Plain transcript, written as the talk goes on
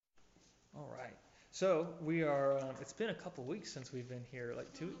So we are. It's been a couple weeks since we've been here,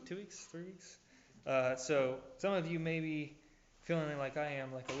 like two weeks, 3 weeks. So some of you may be feeling like I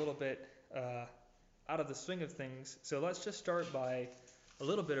am, like a little bit out of the swing of things. So let's just start by a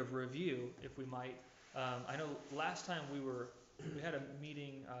little bit of review, if we might. I know last time we had a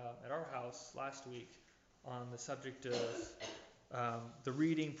meeting at our house last week on the subject of the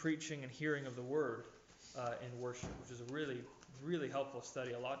reading, preaching, and hearing of the Word in worship, which is a really, really helpful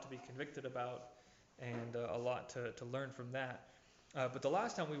study. A lot to be convicted about, and a lot to learn from that. But the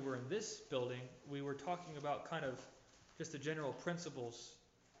last time we were in this building, we were talking about kind of just the general principles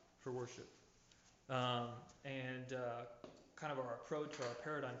for worship, and kind of our approach or our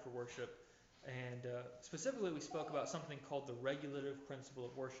paradigm for worship. And specifically, we spoke about something called the regulative principle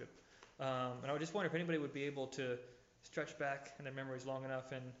of worship. And I just wonder if anybody would be able to stretch back in their memories long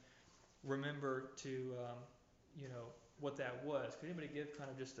enough and remember to, what that was. Could anybody give kind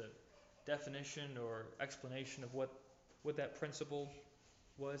of just a definition or explanation of what that principle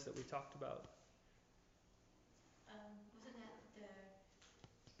was that we talked about? Wasn't that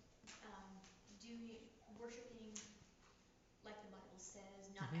doing worshiping like the Bible says,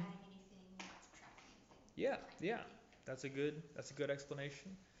 not adding anything, not subtracting anything? Yeah, that's a good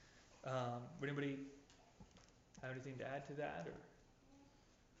explanation. Would anybody have anything to add to that? Or I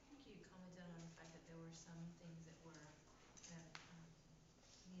think you commented on the fact that there were some things that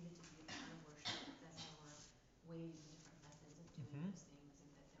needed to be a part of worship, that there were ways and different methods of doing those things, and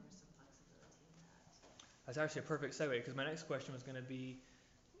that there was some flexibility in that. That's actually a perfect segue, because my next question was going to be,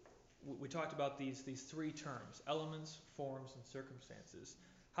 we talked about these three terms: elements, forms, and circumstances.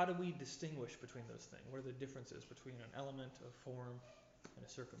 How do we distinguish between those things? What are the differences between an element, a form, and a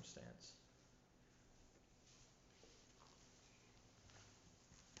circumstance?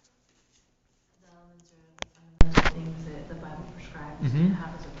 The elements are the fundamental things that the Bible prescribes to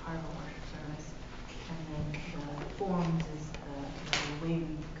have as a part of a worship service, and then the forms is the way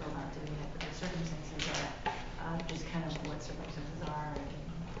we go about doing it, but the circumstances are just kind of what circumstances are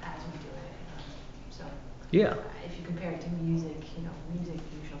as we do it. If you compare it to music, music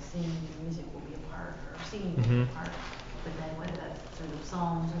you shall sing, music will be a part, or singing will be a part, but then whether that's through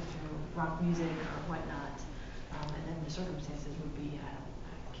psalms or through rock music or whatnot, and then the circumstances would be, I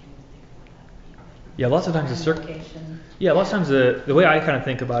can't even think of what that would be. Yeah, lots of times the way I kind of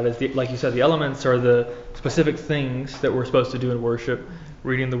think about it is, like you said, the elements are the specific things that we're supposed to do in worship: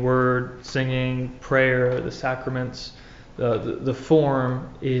 reading the Word, singing, prayer, the sacraments. The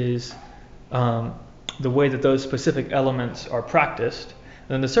form is the way that those specific elements are practiced.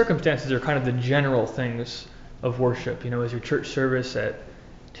 And then the circumstances are kind of the general things of worship. Is your church service at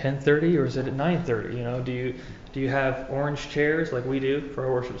 10:30 or is it at 9:30? Do you have orange chairs like we do for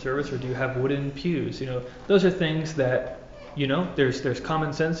our worship service, or do you have wooden pews? Those are things that, there's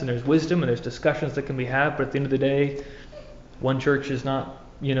common sense and there's wisdom and there's discussions that can be had, but at the end of the day, one church is not,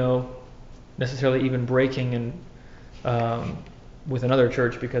 necessarily even breaking and with another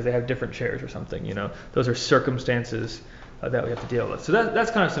church because they have different chairs or something. Those are circumstances that we have to deal with. So that's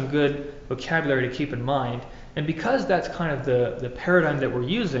kind of some good vocabulary to keep in mind. And because that's kind of the paradigm that we're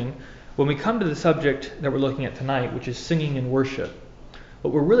using, when we come to the subject that we're looking at tonight, which is singing and worship,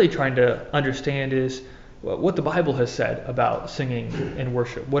 what we're really trying to understand is what the Bible has said about singing and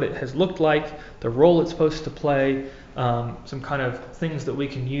worship, what it has looked like, the role it's supposed to play, some kind of things that we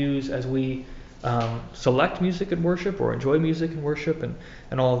can use as we select music and worship or enjoy music and worship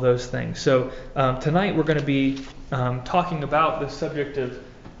and all of those things. So tonight we're going to be talking about the subject of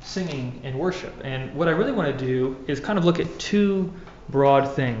singing and worship. And what I really want to do is kind of look at two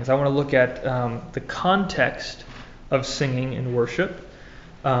broad things. I want to look at the context of singing and worship.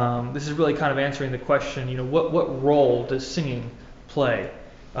 This is really kind of answering the question, what role does singing play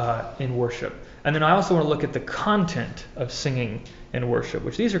in worship? And then I also want to look at the content of singing and worship,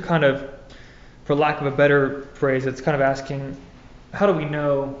 which these are kind of, for lack of a better phrase, it's kind of asking, how do we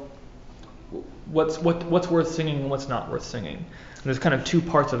know what's worth singing and what's not worth singing? And there's kind of two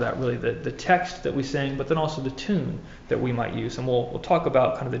parts of that, really, the text that we sing, but then also the tune that we might use. And we'll talk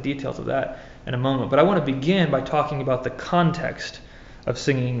about kind of the details of that in a moment. But I want to begin by talking about the context of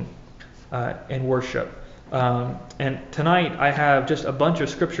singing and worship. And tonight I have just a bunch of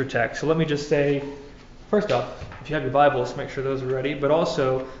scripture texts. So let me just say, first off, if you have your Bibles, make sure those are ready. But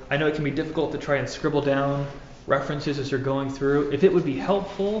also, I know it can be difficult to try and scribble down references as you're going through. If it would be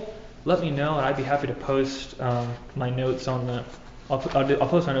helpful, let me know, and I'd be happy to post my notes on the. I'll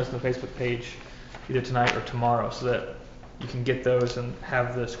post my notes on the Facebook page either tonight or tomorrow, so that you can get those and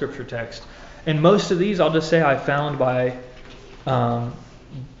have the scripture text. And most of these, I'll just say, I found by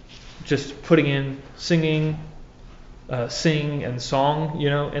just putting in singing, sing, and song,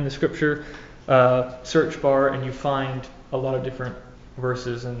 in the scripture. search bar and you find a lot of different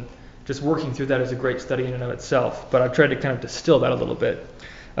verses, and just working through that is a great study in and of itself. But I've tried to kind of distill that a little bit.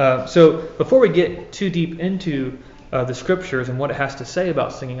 So before we get too deep into the scriptures and what it has to say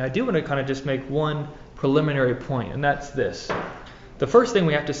about singing, I do want to kind of just make one preliminary point, and that's this. The first thing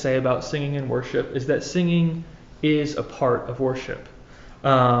we have to say about singing in worship is that singing is a part of worship.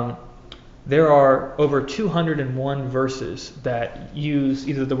 There are over 201 verses that use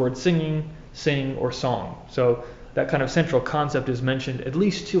either the word singing, sing, or song. So that kind of central concept is mentioned at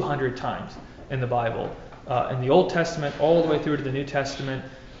least 200 times in the Bible. In the Old Testament, all the way through to the New Testament,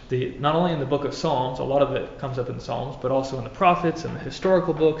 not only in the book of Psalms, a lot of it comes up in the Psalms, but also in the prophets, and the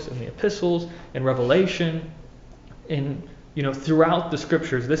historical books, and the epistles, and Revelation, throughout the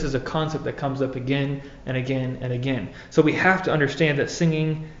scriptures. This is a concept that comes up again and again and again. So we have to understand that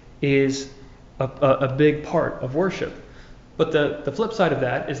singing is a big part of worship. But the flip side of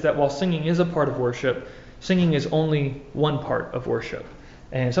that is that while singing is a part of worship, singing is only one part of worship.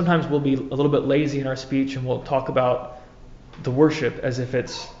 And sometimes we'll be a little bit lazy in our speech, and we'll talk about the worship as if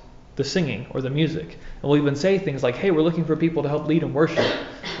it's the singing or the music. And we'll even say things like, hey, we're looking for people to help lead in worship.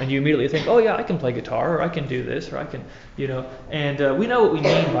 And you immediately think, oh yeah, I can play guitar, or I can do this, or I can, And we know what we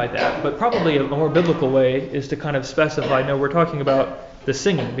mean by that. But probably a more biblical way is to kind of specify, no, we're talking about the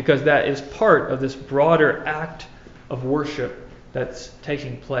singing, because that is part of this broader act of worship that's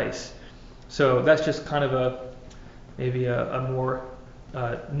taking place. So that's just kind of maybe a more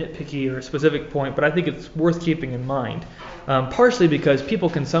nitpicky or specific point, but I think it's worth keeping in mind. Partially because people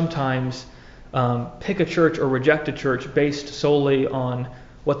can sometimes pick a church or reject a church based solely on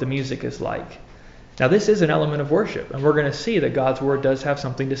what the music is like. Now, this is an element of worship, and we're going to see that God's Word does have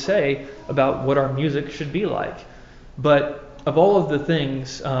something to say about what our music should be like. But of all of the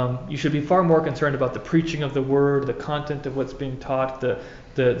things, you should be far more concerned about the preaching of the Word, the content of what's being taught,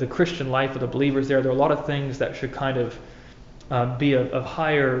 the Christian life of the believers there. There are a lot of things that should kind of be of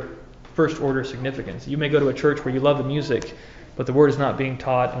higher first-order significance. You may go to a church where you love the music, but the Word is not being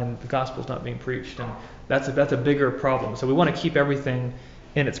taught and the gospel is not being preached, and that's a bigger problem. So we want to keep everything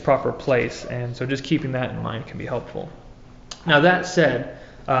in its proper place, and so just keeping that in mind can be helpful. Now, that said,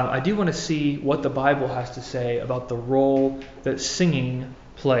 I do want to see what the Bible has to say about the role that singing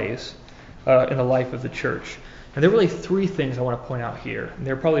plays in the life of the church. And there are really three things I want to point out here. And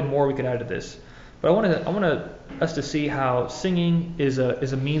there are probably more we could add to this. But I want us to see how singing is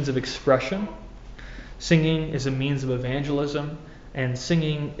a means of expression, singing is a means of evangelism, and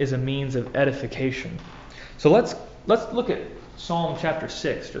singing is a means of edification. So let's look at Psalm chapter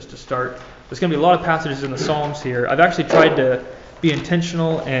 6 just to start. There's going to be a lot of passages in the Psalms here. I've actually tried to be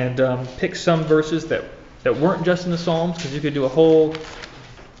intentional and pick some verses that weren't just in the Psalms, because you could do a whole,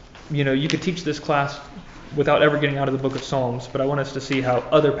 you could teach this class without ever getting out of the book of Psalms, but I want us to see how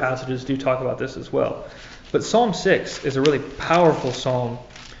other passages do talk about this as well. But Psalm 6 is a really powerful psalm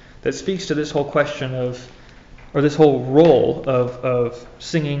that speaks to this whole question or this whole role of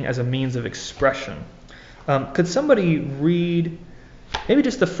singing as a means of expression. Could somebody read maybe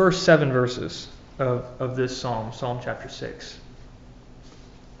just the first 7 verses of this psalm, Psalm chapter 6?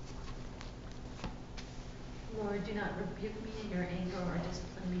 Lord, do not rebuke me in your anger or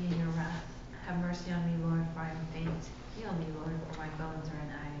discipline me in your wrath. Have mercy on me, Lord, for I am faint. Heal me, Lord, for my bones are in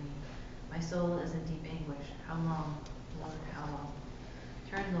agony. My soul is in deep anguish. How long, Lord, how long?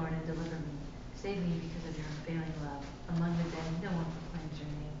 Turn, Lord, and deliver me. Save me because of your unfailing love. Among the dead, no one proclaims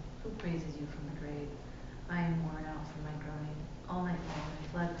your name. Who praises you from the grave? I am worn out from my groaning. All night long I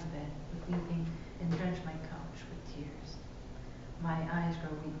flood my bed with weeping and drench my couch with tears. My eyes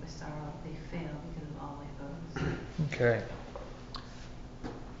grow weak with sorrow. They fail because of all my foes. Okay.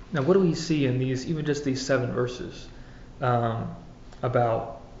 Now, what do we see in even just these 7 verses,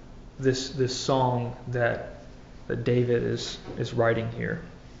 about this song that David is writing here?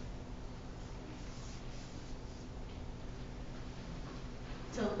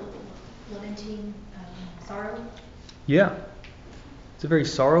 So, lamenting sorrow? Yeah. It's a very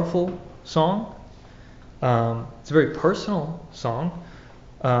sorrowful song. It's a very personal song.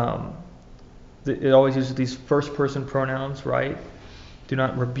 It always uses these first-person pronouns, right? Do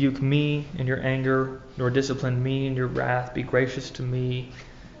not rebuke me in your anger, nor discipline me in your wrath. Be gracious to me.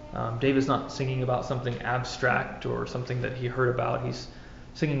 David's not singing about something abstract or something that he heard about. He's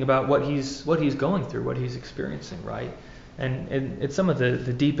singing about what he's going through, what he's experiencing, right? And it's some of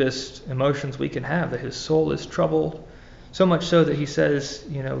the deepest emotions we can have, that his soul is troubled. So much so that he says,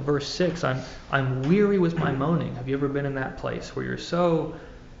 verse 6, I'm weary with my moaning. Have you ever been in that place where you're so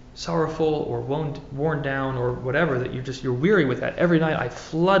sorrowful or worn down or whatever that you're weary with that? Every night I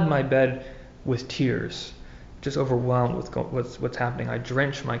flood my bed with tears. just overwhelmed with what's happening. I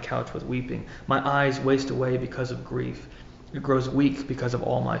drench my couch with weeping. My eyes waste away because of grief. It grows weak because of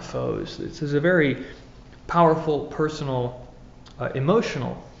all my foes. This is a very powerful, personal,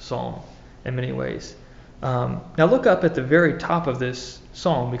 emotional psalm in many ways. Now look up at the very top of this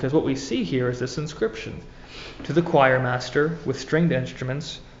psalm, because what we see here is this inscription: to the choir master with stringed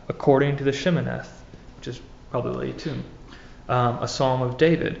instruments, according to the Sheminith, which is probably a tune, a psalm of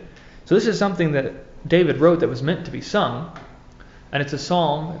David. So this is something that David wrote that was meant to be sung, and it's a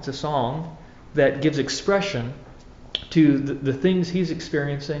psalm, it's a song that gives expression to the things he's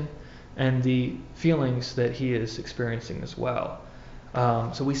experiencing and the feelings that he is experiencing as well.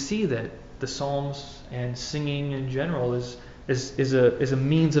 So we see that the psalms and singing in general is a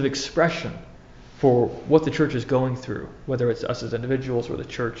means of expression for what the church is going through, whether it's us as individuals or the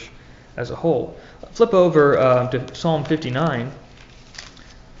church as a whole. Flip over to Psalm 59.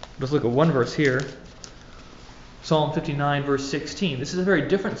 Let's look at one verse here. Psalm 59, verse 16. This is a very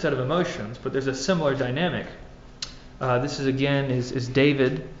different set of emotions, but there's a similar dynamic. This is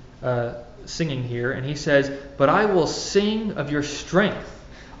David singing here, and he says, "But I will sing of your strength.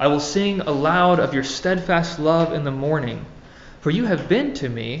 I will sing aloud of your steadfast love in the morning. For you have been to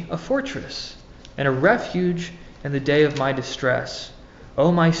me a fortress and a refuge in the day of my distress.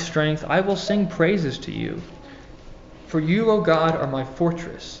 O my strength, I will sing praises to you. For you, O God, are my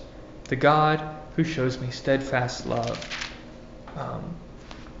fortress, the God who shows me steadfast love."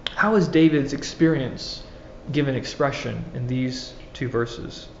 How is David's experience given expression in these two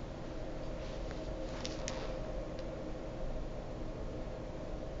verses?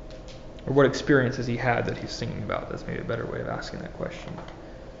 Or what experience has he had that he's singing about? That's maybe a better way of asking that question.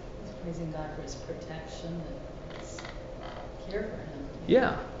 He's praising God for his protection and his care for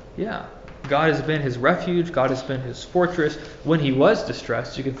him. Yeah. God has been his refuge. God has been his fortress. When he was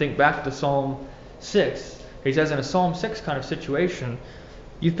distressed, you can think back to Psalm 6. He says in a Psalm 6 kind of situation,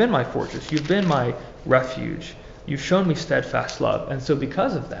 "You've been my fortress. You've been my refuge. You've shown me steadfast love." And so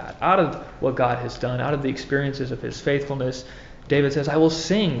because of that, out of what God has done, out of the experiences of his faithfulness, David says, I will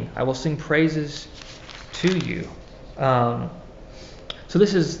sing praises to you. So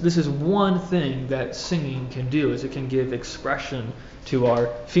this is one thing that singing can do, is it can give expression to our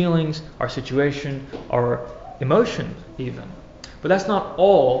feelings, our situation, our emotion even. But that's not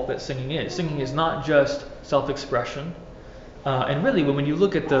all that singing is. Singing is not just self-expression. And really, when you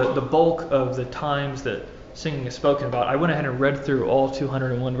look at the bulk of the times that singing is spoken about, I went ahead and read through all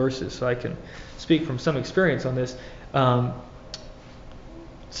 201 verses, so I can speak from some experience on this.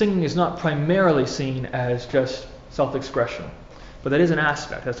 Singing is not primarily seen as just self-expression, but that is an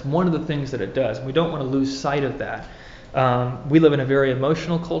aspect. That's one of the things that it does, and we don't want to lose sight of that. We live in a very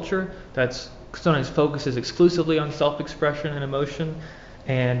emotional culture that sometimes focuses exclusively on self-expression and emotion,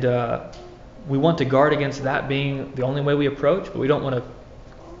 and we want to guard against that being the only way we approach, but we don't want to,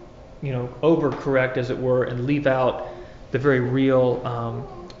 overcorrect, as it were, and leave out the very real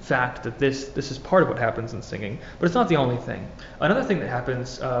fact that this is part of what happens in singing. But it's not the only thing. Another thing that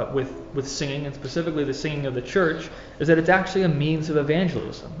happens with singing, and specifically the singing of the church, is that it's actually a means of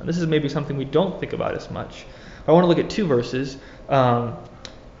evangelism. And this is maybe something we don't think about as much. I want to look at two verses,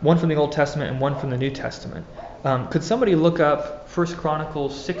 one from the Old Testament and one from the New Testament. Could somebody look up 1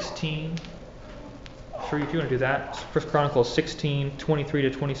 Chronicles 16? Sure, if you want to do that. 1 Chronicles 16, 23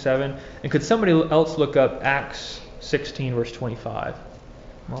 to 27. And could somebody else look up Acts 16, verse 25?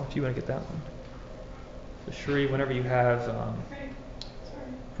 Well, if you want to get that one. So Sheree, whenever you have...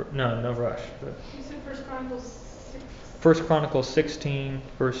 No rush. But you said 1 Chronicles 6? 1 Chronicles 16,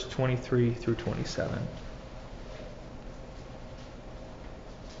 verse 23 through 27.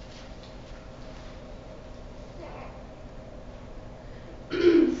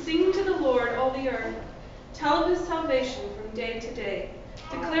 Sing to the Lord, all the earth. Tell of his salvation from day to day.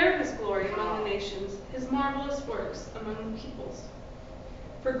 Declare his glory among the nations, his marvelous works among the peoples.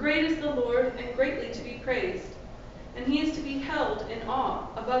 For great is the Lord, and greatly to be praised, and he is to be held in awe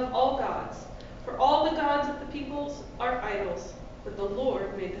above all gods. For all the gods of the peoples are idols, but the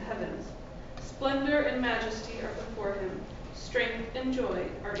Lord made the heavens. Splendor and majesty are before him. Strength and joy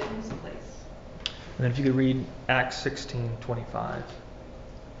are in his place. And then if you could read Acts 16, 25.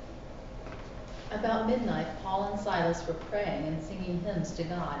 About midnight, Paul and Silas were praying and singing hymns to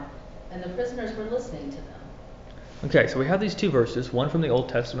God, and the prisoners were listening to them. Okay, so we have these two verses, one from the Old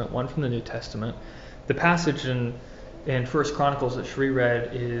Testament, one from the New Testament. The passage in 1 Chronicles that Sheree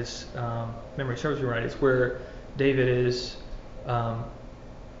read is, memory serves me right, it's where David is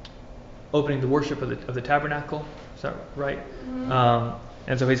opening the worship of the tabernacle. Is that right? Mm-hmm.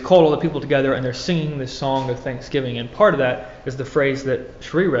 And so he's called all the people together, and they're singing this song of thanksgiving. And part of that is the phrase that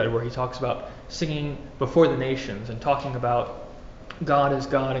Sheree read, where he talks about singing before the nations and talking about God is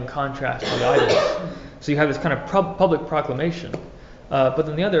God in contrast to the idols. So you have this kind of public proclamation. But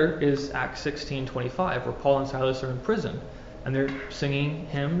then the other is Acts 16:25, where Paul and Silas are in prison, and they're singing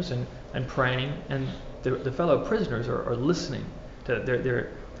hymns and praying, and the fellow prisoners are listening to.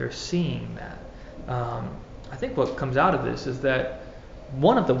 They're seeing that. I think what comes out of this is that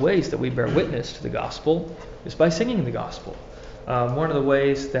one of the ways that we bear witness to the gospel is by singing the gospel. One of the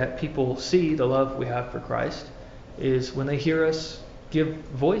ways that people see the love we have for Christ is when they hear us give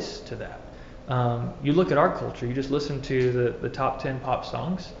voice to that. You look at our culture, you just listen to the top 10 pop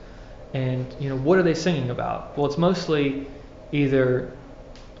songs, and what are they singing about? Well, it's mostly either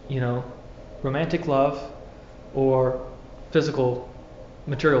romantic love or physical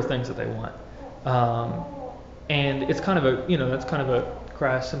material things that they want. And it's kind of that's kind of a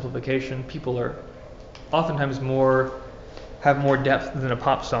crass simplification. People are oftentimes have more depth than a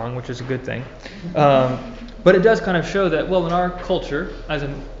pop song, which is a good thing. But it does kind of show that, well, in our culture, as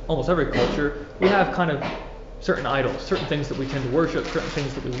in almost every culture, we have kind of certain idols, certain things that we tend to worship, certain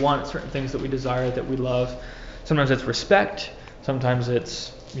things that we want, certain things that we desire, that we love. Sometimes it's respect, sometimes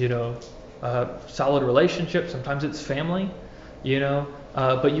it's a solid relationship, sometimes it's family,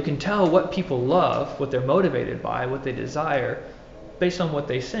 but you can tell what people love, what they're motivated by, what they desire, based on what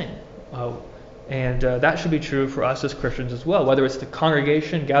they sing. And that should be true for us as Christians as well, whether it's the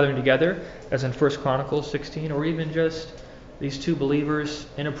congregation gathering together, as in 1 Chronicles 16, or even just these two believers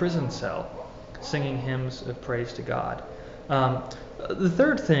in a prison cell singing hymns of praise to God. The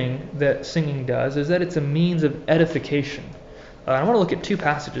third thing that singing does is that it's a means of edification. I want to look at two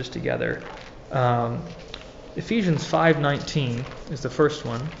passages together. Ephesians 5:19 is the first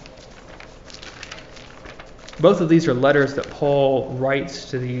one. Both of these are letters that Paul writes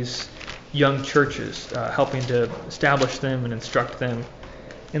to these young churches, helping to establish them and instruct them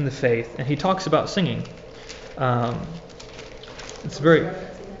in the faith. And he talks about singing. It's very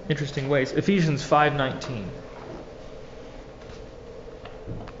interesting ways. Ephesians 5:19.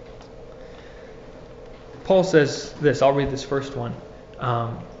 Paul says this. I'll read this first one.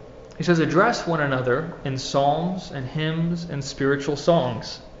 He says, "Address one another in psalms and hymns and spiritual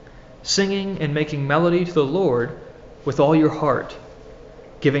songs, singing and making melody to the Lord with all your heart,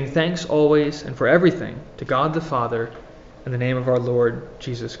 giving thanks always and for everything to God the Father in the name of our Lord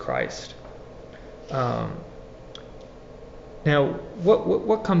Jesus Christ." Now,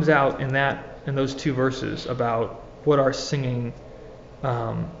 what comes out in those two verses about what our singing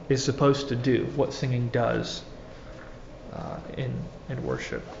is supposed to do, what singing does in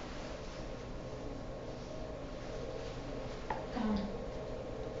worship?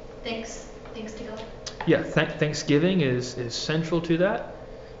 Thanks to God. Yeah, thanksgiving is central to that.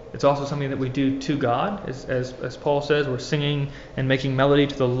 It's also something that we do to God, as Paul says, we're singing and making melody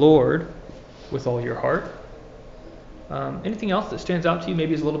to the Lord with all your heart. Anything else that stands out to you,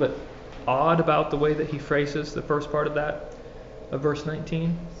 maybe is a little bit odd about the way that he phrases the first part of that, of verse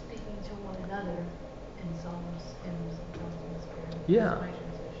 19? Speaking to one another in psalms, hymns, and tongues in the Spirit. Yeah. That's my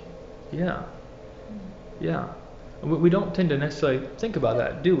translation. Yeah. We don't tend to necessarily think about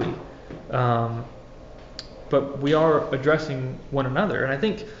that, do we? But we are addressing one another. And I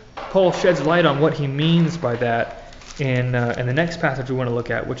think Paul sheds light on what he means by that in the next passage we want to look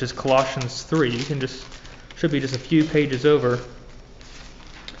at, which is Colossians 3. You can should be just a few pages over.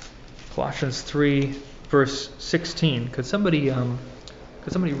 Colossians 3, verse 16. Could somebody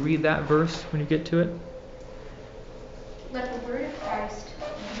read that verse when you get to it? Let the word of Christ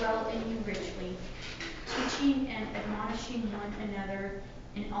dwell in you richly, teaching and admonishing one another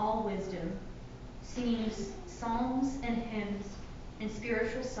in all wisdom, singing psalms and hymns and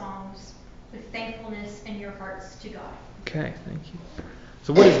spiritual songs with thankfulness in your hearts to God. Okay, thank you.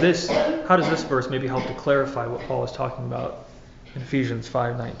 So what is this? How does this verse maybe help to clarify what Paul is talking about in Ephesians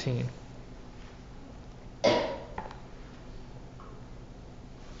 5:19?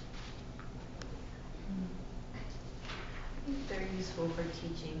 They're useful for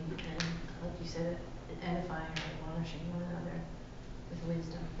teaching and, like you said, edifying or admonishing one another with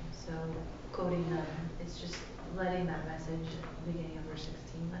wisdom. So quoting them, it's just letting that message, at the beginning of verse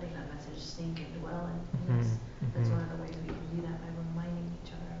 16, letting that message sink and dwell in us. That's one of the ways we can do that, by reminding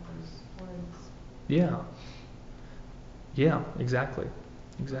each other of those words. Yeah, exactly.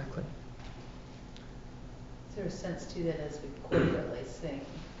 Is there a sense too that as we corporately sing,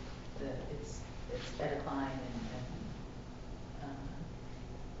 that it's edifying and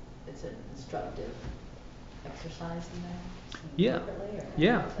it's an instructive exercise in there?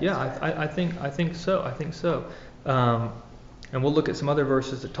 I think so. And we'll look at some other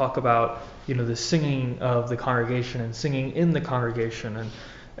verses that talk about the singing of the congregation and singing in the congregation,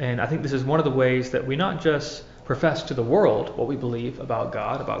 And I think this is one of the ways that we not just profess to the world what we believe about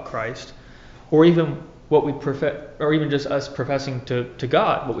God, about Christ, or even what we or even just us professing to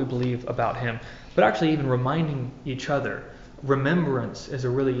God what we believe about Him, but actually even reminding each other. Remembrance is a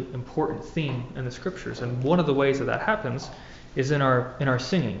really important theme in the Scriptures, and one of the ways that happens is in our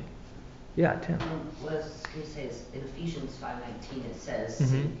singing. Yeah, Tim. What I was going to say is in Ephesians 5:19 it says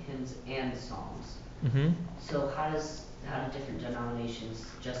sing hymns and psalms. So how do different denominations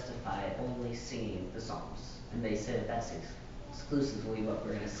justify only singing the psalms? And they say that that's exclusively what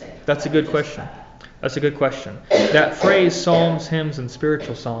we're going to say. That's a good question. That's a good question. That phrase, psalms, hymns, and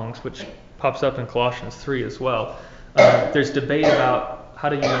spiritual songs, which pops up in Colossians 3 as well, there's debate about how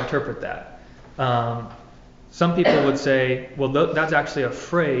do you interpret that. Some people would say, well, that's actually a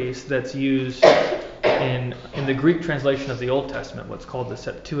phrase that's used in the Greek translation of the Old Testament, what's called the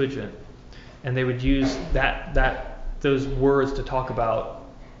Septuagint, and they would use those words to talk about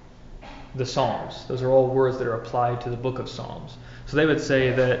the Psalms. Those are all words that are applied to the book of Psalms. So they would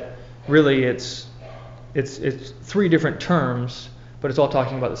say that really it's three different terms, but it's all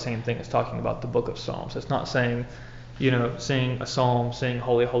talking about the same thing. It's talking about the book of Psalms. It's not saying, sing a psalm, sing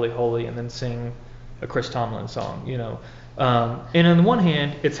holy, holy, holy, and then sing a Chris Tomlin song, And on the one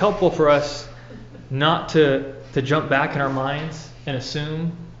hand, it's helpful for us not to jump back in our minds and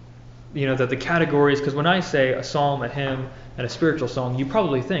assume, that the categories, because when I say a psalm, a hymn, and a spiritual song, you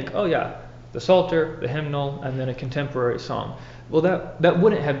probably think, oh yeah, the Psalter, the hymnal, and then a contemporary song. Well, that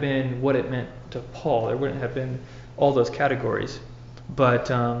wouldn't have been what it meant to Paul. There wouldn't have been all those categories.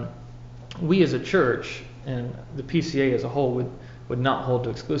 But we as a church, and the PCA as a whole, would not hold to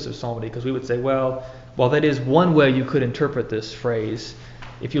exclusive psalmody, because we would say, well, while that is one way you could interpret this phrase,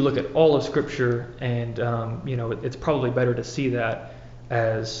 if you look at all of Scripture, and it's probably better to see that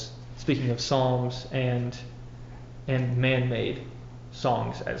as speaking of psalms and man-made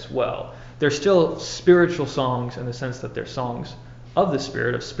songs as well. They're still spiritual songs in the sense that they're songs of the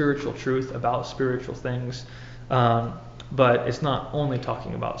Spirit, of spiritual truth, about spiritual things, but it's not only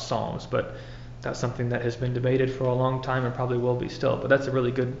talking about psalms. But that's something that has been debated for a long time and probably will be still. But that's a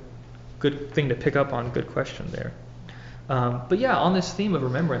really good thing to pick up on. Good question there. But yeah, on this theme of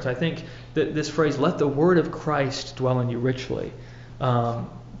remembrance, I think that this phrase, let the word of Christ dwell in you richly.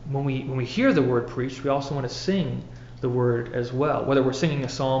 When we hear the word preached, we also want to sing the word as well, whether we're singing a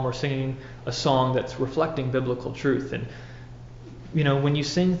psalm or singing a song that's reflecting biblical truth. And when you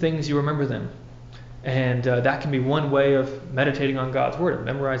sing things, you remember them. And that can be one way of meditating on God's word, of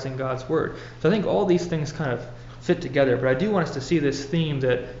memorizing God's word. So I think all these things kind of fit together. But I do want us to see this theme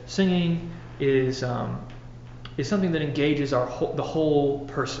that singing is something that engages the whole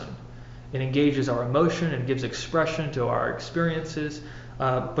person. It engages our emotion and gives expression to our experiences.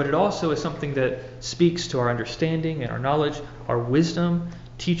 But it also is something that speaks to our understanding and our knowledge, our wisdom,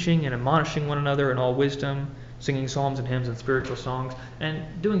 teaching and admonishing one another in all wisdom, singing psalms and hymns and spiritual songs,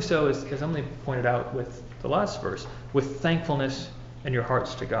 and doing so, as Emily pointed out with the last verse, with thankfulness in your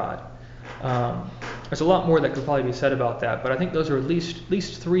hearts to God. There's a lot more that could probably be said about that, but I think those are at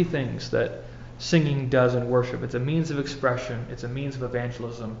least three things that singing does in worship. It's a means of expression, it's a means of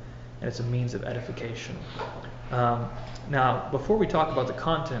evangelism, and it's a means of edification. Now, before we talk about the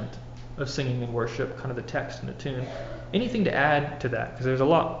content of singing in worship, kind of the text and the tune, anything to add to that? Because there's a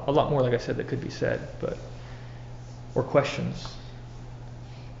lot more, like I said, that could be said, or questions.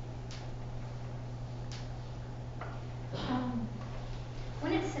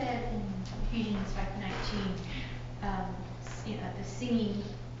 When it said in Ephesians 5:19, the singing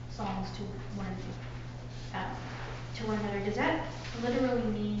songs to one another, does that literally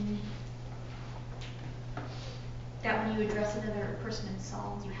mean that when you address another person in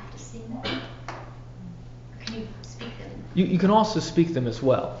psalms, you have to sing them? Or can you speak them? You can also speak them as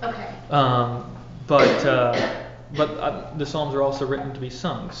well. Okay. But the psalms are also written to be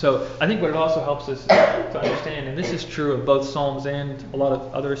sung. So I think what it also helps us to understand, and this is true of both psalms and a lot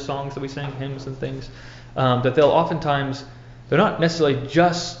of other songs that we sing, hymns and things, that they're not necessarily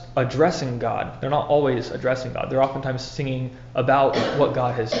just addressing God. They're not always addressing God. They're oftentimes singing about what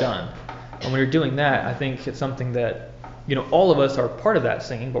God has done. And when you're doing that, I think it's something that, all of us are part of that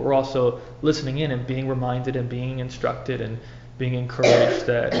singing, but we're also listening in and being reminded and being instructed and being encouraged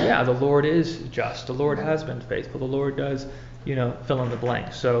that, the Lord is just. The Lord has been faithful. The Lord does, fill in the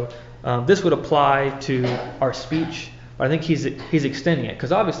blank. So this would apply to our speech, but I think he's extending it.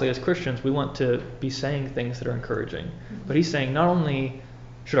 Because obviously as Christians, we want to be saying things that are encouraging. But he's saying not only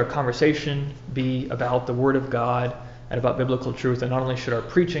should our conversation be about the Word of God and about biblical truth, and not only should our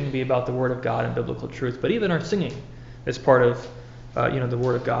preaching be about the Word of God and biblical truth, but even our singing is part of the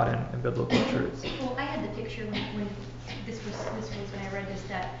Word of God and biblical truth. Well, I had the picture when this was when I read this,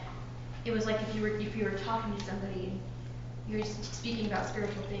 that it was like if you were talking to somebody and you're just speaking about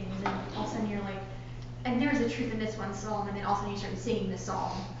spiritual things, and all of a sudden you're like, and there's a truth in this one psalm, and then all of a sudden you started singing this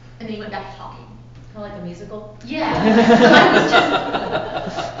song, and then you went back to talking. Kind of like a musical? Yeah. I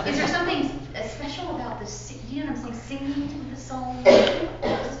was just, is there something special about this? You know what I'm saying? Singing the song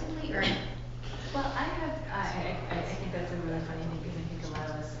specifically, or? Well, I think that's a really funny thing because I think a lot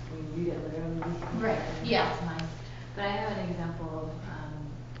of us, we read it literally. Right. And Yeah. it's nice. But I have an example of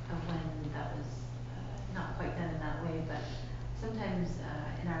when that was not quite done in that way, but sometimes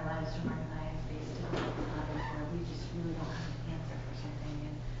in our lives, Mark and I have faced difficult times where we just really don't have an answer for something.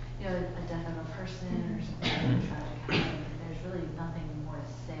 And, you know, a death of a person or something really tragic happening, and there's really nothing more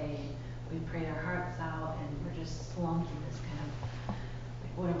to say. We prayed our hearts out and we're just slumped in this kind of,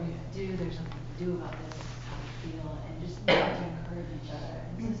 like, what are we going to do? There's something to do about this. This is how we feel. And just trying to encourage each other.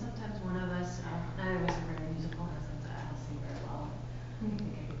 And so sometimes one of us, neither of us are very musical in the sense that I don't sing very well. I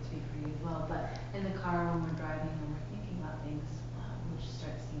think I could speak for you as well. But in the car when we're driving and we're thinking about things, we'll just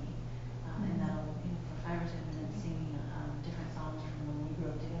start singing. And that'll, you know, for 5 or 10 minutes singing different songs from when we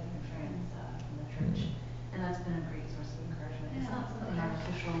grew up together in France from the church. And that's been a great source of encouragement. It's not something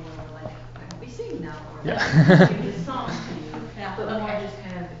artificial where we're like, why don't we sing now? Or like, sing this song to you. But more just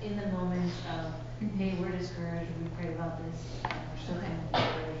kind of in the moment of, hey, we're discouraged, we prayed about this, and we're still kind of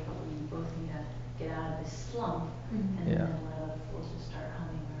discouraged, but we both need to get out of this slump. And then one of us will just start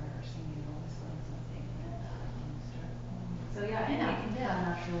humming or singing or whistling something and start. So yeah, I think that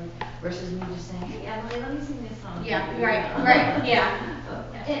naturally versus me just saying, hey Emily, let me sing this song. Yeah, right, yeah.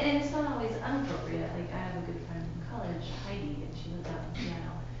 And it's not always inappropriate. Like I have a good friend from college, Heidi, and she lives out in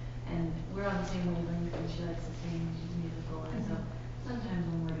Seattle. And we're on the same wavelength and she likes to sing, she's musical. And so sometimes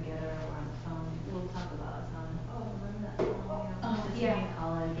when we're together or on the phone, we'll talk about a song, oh, remember that song, you know, we used to sing in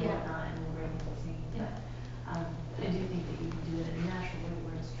college or whatnot, and we'll bring it to sing. But I do think that you can do it in a natural way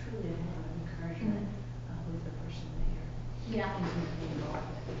where it's truly a moment of encouragement with the person that you're intimately involved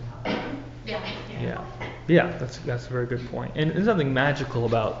with. Yeah, that's a very good point. And there's nothing magical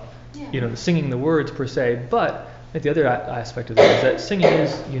about, you know, singing the words per se, but I think the other aspect of that is that singing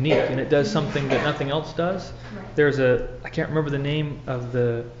is unique and it does something that nothing else does. There's I can't remember the name of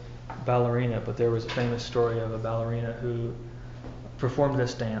the ballerina, but there was a famous story of a ballerina who performed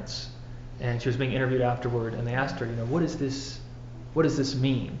this dance, and she was being interviewed afterward, and they asked her, you know, what does this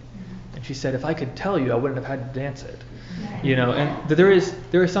mean? And she said, if I could tell you, I wouldn't have had to dance it. You know, and there is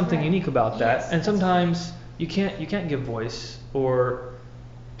something unique about that. And sometimes you can't give voice or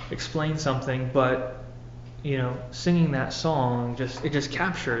explain something, but you know, singing that song just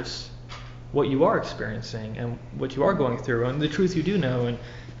captures what you are experiencing and what you are going through and the truth you do know. And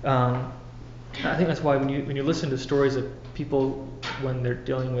I think that's why when you listen to stories of people when they're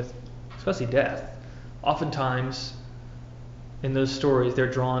dealing with especially death, oftentimes in those stories they're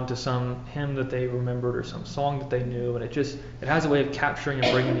drawn to some hymn that they remembered or some song that they knew, and it has a way of capturing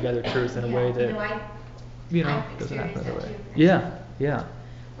and bringing together truth in a way that doesn't happen other way. Yeah.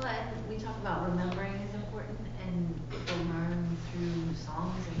 Well, and we talk about remembering is important, and people learn through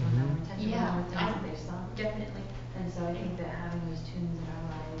songs and remember things that they've sung. Definitely. And so I think that having those tunes in our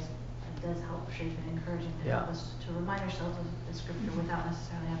lives does help shape and encourage and help us to remind ourselves of the scripture without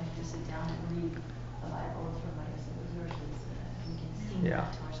necessarily having to sit down and read the Bible to remind us of those verses. We can sing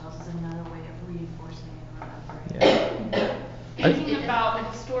that to ourselves as another way of reinforcing and remembering. Thinking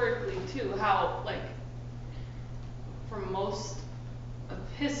about historically too, how like for most of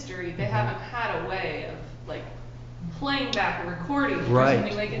history they haven't had a way of like playing back a recording or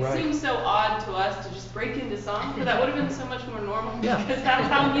something. Like it seems so odd to us to just break into song, but that would have been so much more normal because that's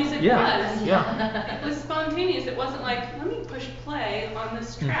how music was. It was spontaneous. It wasn't like, let me push play on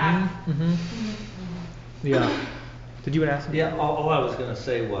this track. Yeah. Did you want to ask? Yeah, all I was going to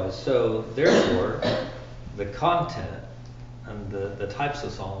say was, so therefore, the content and the types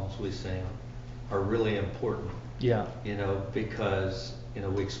of songs we sing are really important. Yeah. You know, because, you know,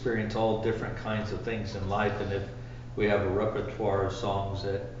 we experience all different kinds of things in life, and if we have a repertoire of songs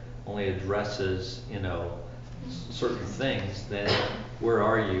that only addresses, you know, certain things, then where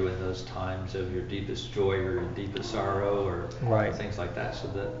are you in those times of your deepest joy or your deepest sorrow or things like that? So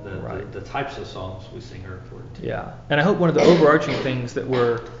the types of songs we sing are important too. Yeah, and I hope one of the overarching things that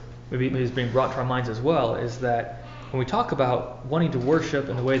maybe is being brought to our minds as well is that when we talk about wanting to worship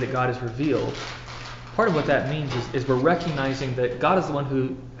in the way that God is revealed, part of what that means is we're recognizing that God is the one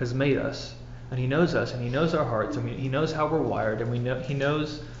who has made us, and He knows us, and He knows our hearts, and He knows how we're wired, and He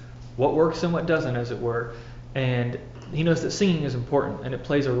knows what works and what doesn't, as it were. And He knows that singing is important, and it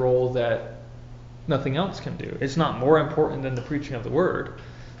plays a role that nothing else can do. It's not more important than the preaching of the word,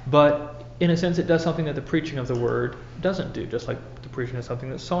 but in a sense, it does something that the preaching of the word doesn't do, just like the preaching is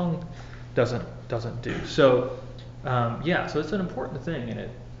something that song doesn't do. So, so it's an important thing, and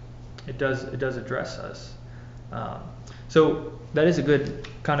it does address us. So that is a good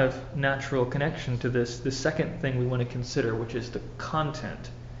kind of natural connection to this second thing we want to consider, which is the content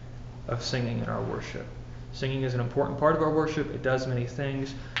of singing in our worship. Singing is an important part of our worship. It does many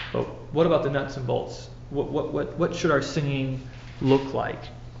things. But what about the nuts and bolts? What should our singing look like?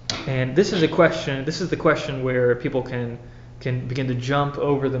 And this is a question. This is the question where people can begin to jump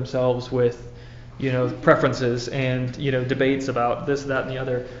over themselves with, preferences and debates about this, that, and the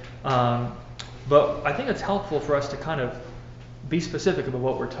other. But I think it's helpful for us to kind of be specific about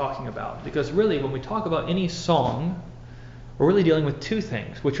what we're talking about, because really, when we talk about any song, we're really dealing with two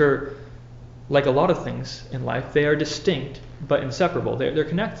things, which are, like a lot of things in life, they are distinct but inseparable. They're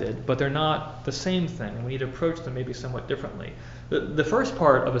connected, but they're not the same thing. We need to approach them maybe somewhat differently. The first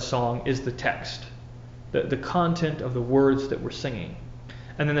part of a song is the text, the content of the words that we're singing.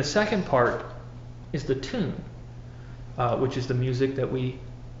 And then the second part is the tune, which is the music that we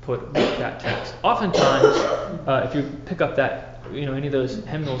put with that text. Oftentimes, if you pick up that, any of those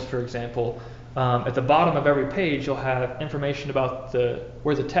hymnals, for example, at the bottom of every page, you'll have information about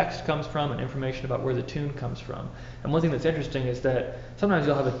where the text comes from and information about where the tune comes from. And one thing that's interesting is that sometimes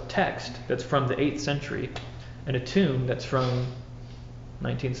you'll have a text that's from the 8th century and a tune that's from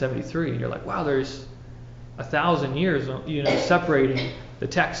 1973, and you're like, wow, there's 1,000 years, separating the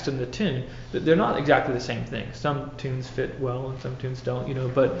text and the tune. They're not exactly the same thing. Some tunes fit well and some tunes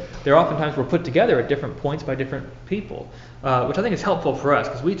don't, but they're oftentimes were put together at different points by different people, which I think is helpful for us,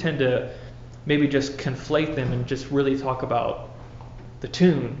 because we tend to maybe just conflate them and just really talk about the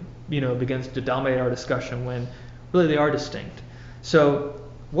tune, begins to dominate our discussion when really they are distinct. So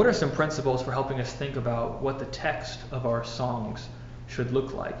what are some principles for helping us think about what the text of our songs should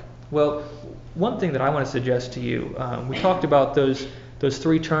look like? Well, one thing that I want to suggest to you, we talked about those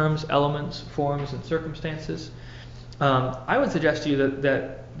three terms: elements, forms, and circumstances. I would suggest to you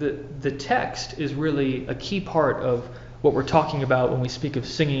that the text is really a key part of what we're talking about when we speak of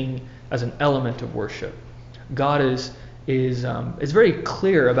singing as an element of worship. God is very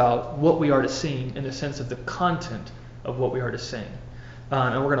clear about what we are to sing in the sense of the content of what we are to sing.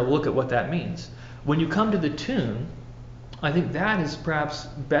 And we're going to look at what that means. When you come to the tune, I think that is perhaps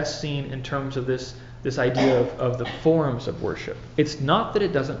best seen in terms of this idea of the forms of worship. It's not that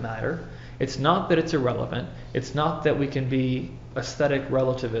it doesn't matter. It's not that it's irrelevant. It's not that we can be aesthetic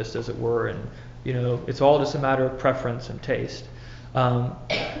relativists, as it were, and it's all just a matter of preference and taste.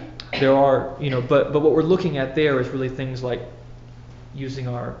 There are, but what we're looking at there is really things like using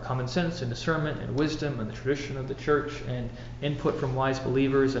our common sense and discernment and wisdom and the tradition of the church and input from wise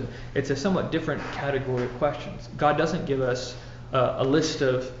believers, and it's a somewhat different category of questions. God doesn't give us a list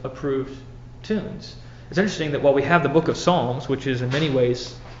of approved tunes. It's interesting that while we have the book of Psalms, which is in many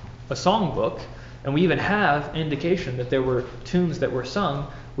ways a song book, and we even have indication that there were tunes that were sung,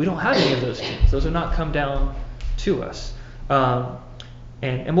 we don't have any of those tunes. Those have not come down to us.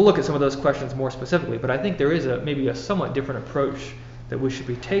 And we'll look at some of those questions more specifically, but I think there is maybe a somewhat different approach that we should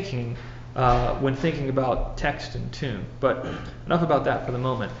be taking when thinking about text and tune. But enough about that for the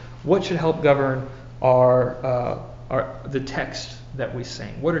moment. What should help govern the text that we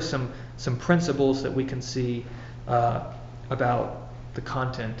sing? What are some principles that we can see about the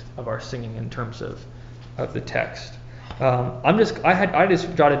content of our singing in terms of the text? I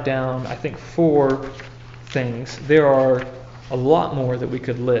just jotted down, I think, 4 things. There are a lot more that we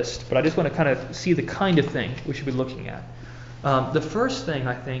could list, but I just want to kind of see the kind of thing we should be looking at. The first thing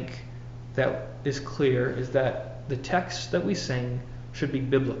I think that is clear is that the text that we sing should be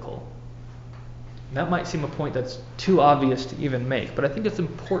biblical. And that might seem a point that's too obvious to even make, but I think it's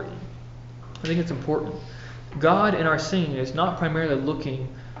important. God in our singing is not primarily looking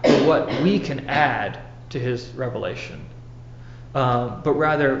for what we can add to his revelation, but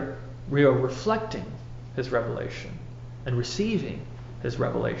rather we are reflecting his revelation and receiving his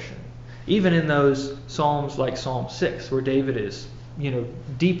revelation. Even in those psalms like Psalm 6, where David is,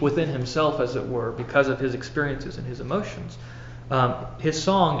 deep within himself, as it were, because of his experiences and his emotions, his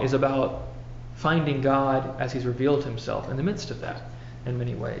song is about finding God as he's revealed himself in the midst of that in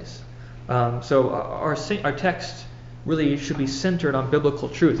many ways. So our text really should be centered on biblical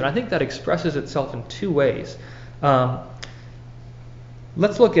truth, and I think that expresses itself in 2 ways.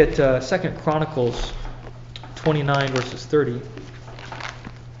 Let's look at 2 Chronicles 29 verses 30.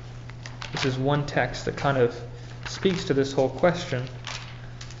 This is one text that kind of speaks to this whole question.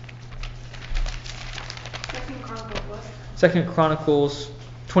 2 Chronicles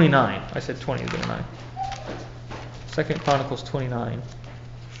 29. I said 20, didn't I? 2 Chronicles 29.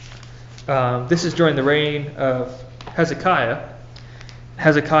 This is during the reign of Hezekiah.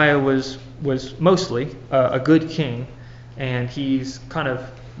 Hezekiah was mostly a good king, and he's kind of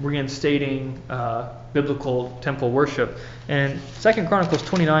reinstating biblical temple worship. And 2 Chronicles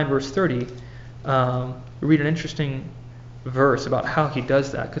 29 verse 30, we read an interesting verse about how he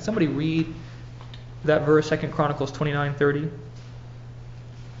does that. Could somebody read that verse, 2 Chronicles 29:30?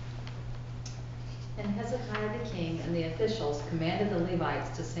 And Hezekiah the king and the officials commanded the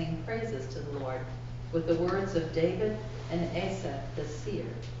Levites to sing praises to the Lord with the words of David and Asaph the seer.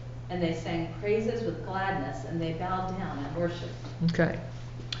 And they sang praises with gladness, and they bowed down and worshiped. Okay.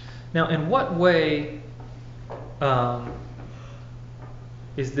 Now, in what way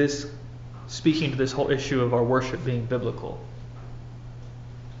is this speaking to this whole issue of our worship being biblical?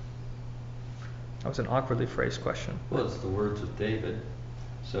 That was an awkwardly phrased question. Well, it's the words of David,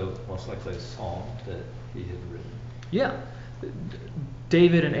 so most likely a psalm that he had written. Yeah.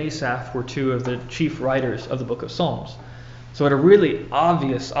 David and Asaph were two of the chief writers of the book of Psalms. So at a really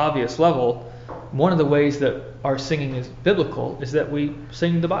obvious level, one of the ways that our singing is biblical is that we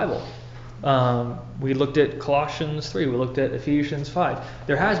sing the Bible. We looked at Colossians 3, we looked at Ephesians 5.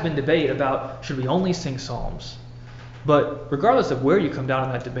 There has been debate about should we only sing Psalms. But regardless of where you come down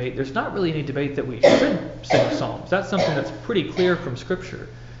in that debate, there's not really any debate that we should sing Psalms. That's something that's pretty clear from Scripture.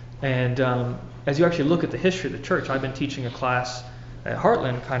 And as you actually look at the history of the church, I've been teaching a class at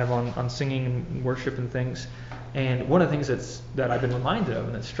Heartland kind of on singing and worship and things. And one of the things that I've been reminded of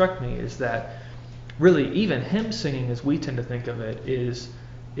and that struck me is that really even hymn singing, as we tend to think of it, is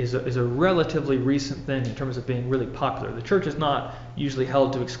a relatively recent thing in terms of being really popular. The church is not usually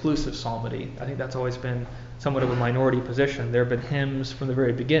held to exclusive psalmody. I think that's always been somewhat of a minority position. There have been hymns from the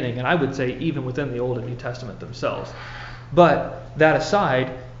very beginning, and I would say even within the Old and New Testament themselves. But that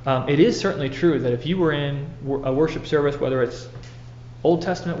aside, it is certainly true that if you were in a worship service, whether it's Old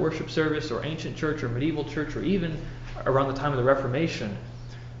Testament worship service or ancient church or medieval church or even around the time of the Reformation,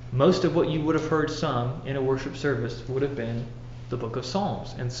 most of what you would have heard sung in a worship service would have been the book of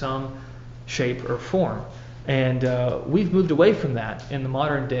Psalms in some shape or form. And we've moved away from that in the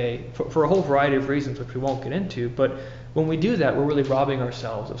modern day for a whole variety of reasons, which we won't get into. But when we do that, we're really robbing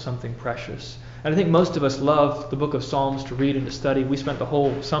ourselves of something precious. And I think most of us love the book of Psalms to read and to study. We spent the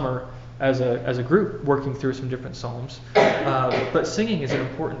whole summer as a group working through some different Psalms. But singing is an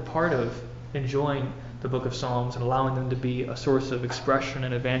important part of enjoying the book of Psalms and allowing them to be a source of expression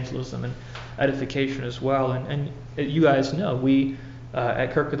and evangelism and edification as well. And you guys know, we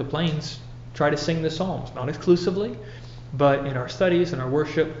at Kirk of the Plains try to sing the Psalms, not exclusively, but in our studies and our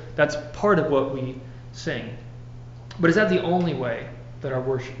worship, that's part of what we sing. But is that the only way that our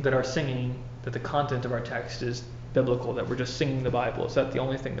worship, that our singing, that the content of our text is biblical, that we're just singing the Bible? Is that the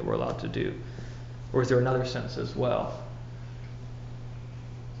only thing that we're allowed to do? Or is there another sense as well?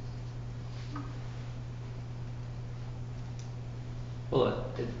 Well,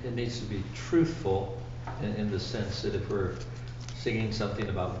 it needs to be truthful in the sense that if we're singing something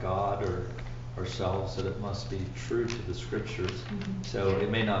about God or ourselves, that it must be true to the Scriptures. Mm-hmm. So it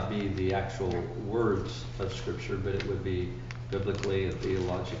may not be the actual words of Scripture, but it would be biblically and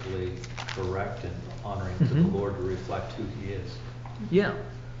theologically correct and honoring to the Lord to reflect who He is. Yeah.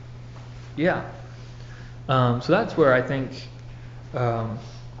 Yeah. So that's where I think,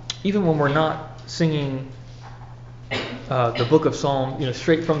 even when we're not singing the book of Psalms,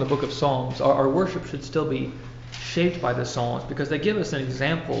 straight from the book of Psalms, our worship should still be shaped by the Psalms because they give us an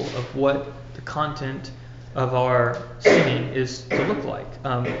example of what the content of our singing is to look like.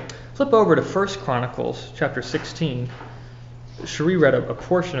 Flip over to 1 Chronicles chapter 16. Cherie read a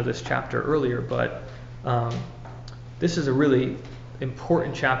portion of this chapter earlier, but this is a really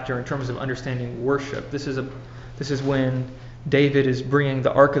important chapter in terms of understanding worship. This is when David is bringing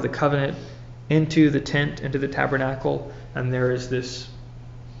the Ark of the Covenant into the tent, into the tabernacle, and there is this,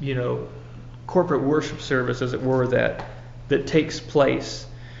 corporate worship service, as it were, that takes place,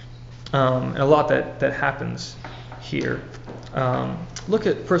 and a lot that happens here. Look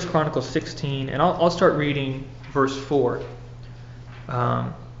at 1 Chronicles 16, and I'll start reading verse 4.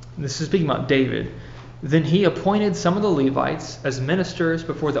 This is speaking about David. Then he appointed some of the Levites as ministers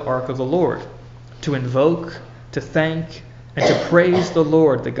before the ark of the Lord, to invoke, to thank, and to praise the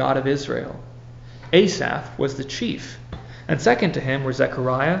Lord, the God of Israel. Asaph was the chief, and second to him were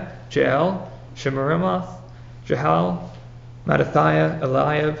Zechariah, Jael, Shemiramoth, Jahal, Mattathiah,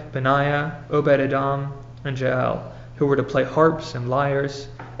 Eliab, Benaiah, Obed-Edom, and Jael, who were to play harps and lyres,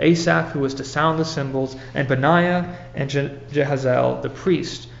 Asaph, who was to sound the cymbals, and Benaiah and Jehaziel, the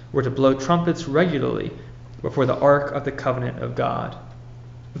priest, were to blow trumpets regularly before the ark of the covenant of God.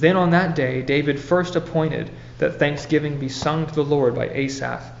 Then on that day David first appointed that thanksgiving be sung to the Lord by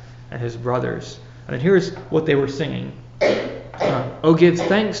Asaph and his brothers. And then here's what they were singing. Oh, give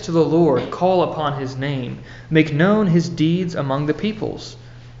thanks to the Lord, call upon his name, make known his deeds among the peoples.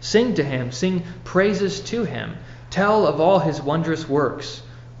 Sing to him, sing praises to him, tell of all his wondrous works,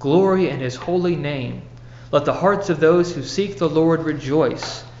 glory in his holy name. Let the hearts of those who seek the Lord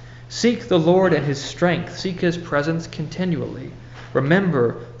rejoice. Seek the Lord and his strength, seek his presence continually.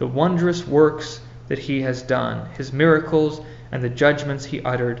 Remember the wondrous works that he has done, his miracles and the judgments he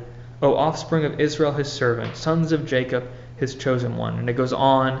uttered. O offspring of Israel, his servant, sons of Jacob, his chosen one. And it goes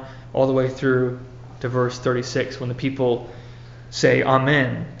on all the way through to verse 36 when the people say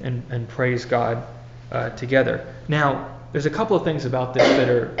Amen and praise God together. Now, there's a couple of things about this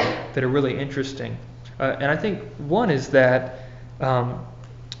that are really interesting. And I think one is that,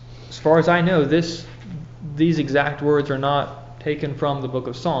 as far as I know, these exact words are not taken from the book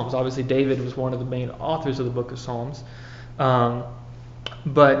of Psalms. Obviously, David was one of the main authors of the book of Psalms.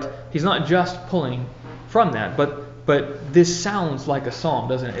 But he's not just pulling from that. But this sounds like a psalm,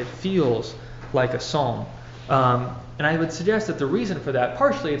 doesn't it? It feels like a psalm. And I would suggest that the reason for that,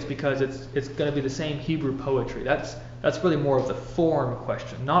 partially it's because it's going to be the same Hebrew poetry. That's really more of the form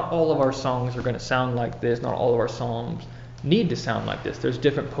question. Not all of our songs are going to sound like this. Not all of our psalms need to sound like this. There's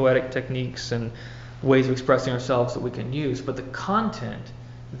different poetic techniques and ways of expressing ourselves that we can use. But the content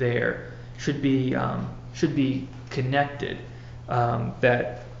there should be connected.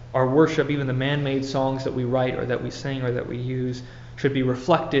 That our worship, even the man-made songs that we write or that we sing or that we use, should be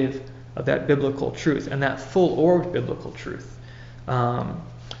reflective of that biblical truth and that full-orbed biblical truth.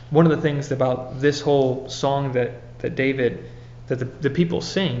 One of the things about this whole song that the people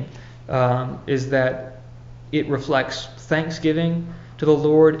sing is that it reflects thanksgiving to the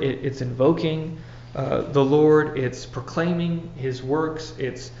Lord. It's invoking the Lord. It's proclaiming his works.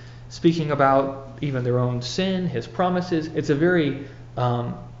 It's speaking about even their own sin, his promises. It's a very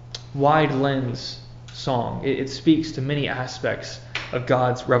wide lens song. It speaks to many aspects of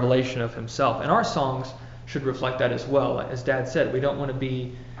God's revelation of himself. And our songs should reflect that as well. As Dad said, we don't want to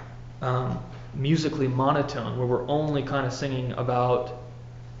be musically monotone, where we're only kind of singing about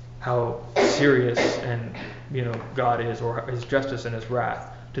how serious and God is, or his justice and his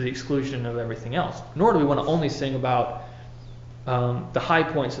wrath, to the exclusion of everything else. Nor do we want to only sing about the high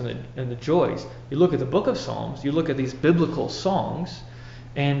points and the joys. You look at the book of Psalms, you look at these biblical songs,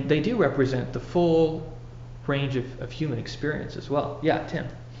 and they do represent the full range of human experience as well. Yeah, Tim.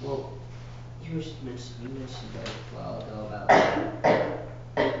 Well, you mentioned a while ago about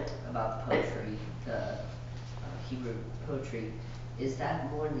the poetry, the Hebrew poetry. Is that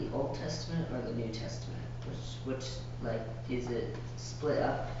more in the Old Testament or the New Testament? Which is it split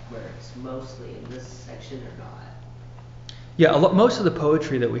up where it's mostly in this section or not? Yeah, most of the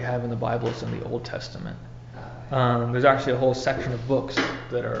poetry that we have in the Bible is in the Old Testament. There's actually a whole section of books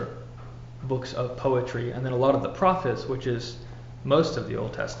that are books of poetry, and then a lot of the prophets, which is most of the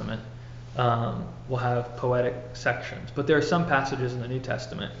Old Testament, will have poetic sections. But there are some passages in the New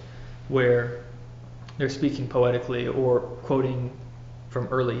Testament where they're speaking poetically or quoting from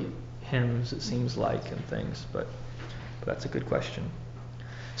early hymns, it seems like, and things. But that's a good question.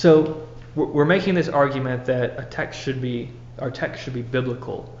 So we're making this argument that our text should be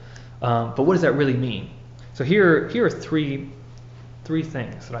biblical. But what does that really mean? So here are three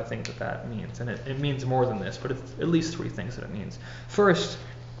things that I think that means. And it means more than this, but it's at least three things that it means. First,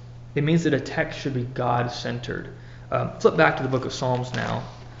 it means that a text should be God-centered. Flip back to the book of Psalms now.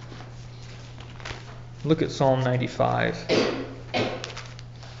 Look at Psalm 95.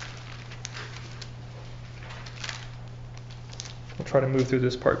 We'll try to move through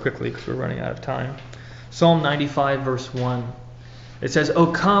this part quickly because we're running out of time. Psalm 95, verse 1. It says, "O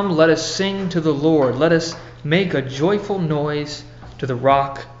come, let us sing to the Lord. Let us make a joyful noise to the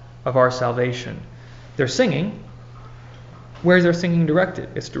rock of our salvation." They're singing. Where is their singing directed?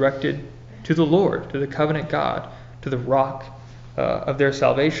 It's directed to the Lord, to the covenant God, to the rock of their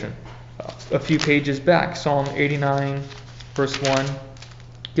salvation. A few pages back, Psalm 89, verse 1,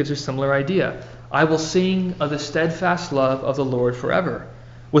 gives a similar idea. "I will sing of the steadfast love of the Lord forever.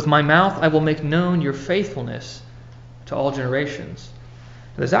 With my mouth I will make known your faithfulness to all generations."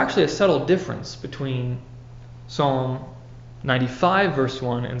 There's actually a subtle difference between Psalm 95, verse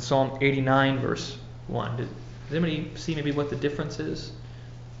 1, and Psalm 89, verse 1. Does anybody see maybe what the difference is?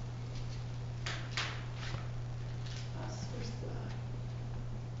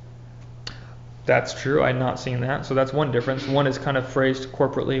 That's true. I'd not seen that. So that's one difference. One is kind of phrased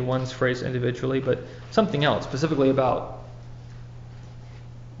corporately, one's phrased individually, but something else specifically about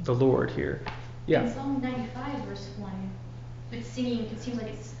the Lord here. Yeah. In Psalm 95, verse 1, it's singing, it seems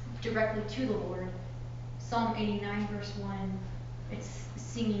like it's directly to the Lord. Psalm 89, verse 1, it's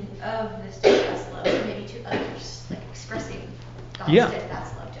singing of the steadfast love, maybe to others, like expressing God's Yeah.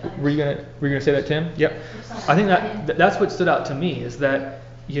 steadfast love to others. Were you gonna say that, Tim? Yep. I think that's what stood out to me is that,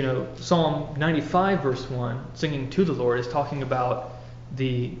 Psalm 95 verse 1, singing to the Lord, is talking about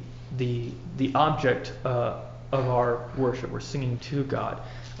the object of our worship. We're singing to God,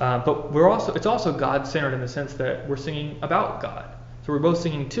 but it's also God-centered in the sense that we're singing about God. So we're both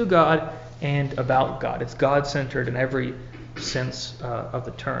singing to God and about God. It's God-centered in every sense of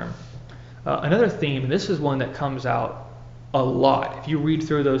the term. Another theme, and this is one that comes out a lot. If you read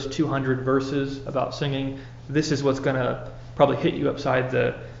through those 200 verses about singing, this is what's going to probably hit you upside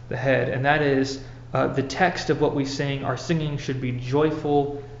the head, and that is the text of what we sing. Our singing should be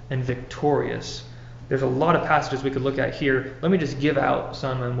joyful and victorious. There's a lot of passages we could look at here. Let me just give out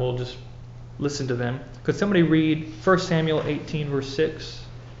some and we'll just listen to them. Could somebody read 1 Samuel 18 verse 6?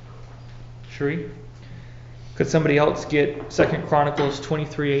 Sheree? Could somebody else get 2 Chronicles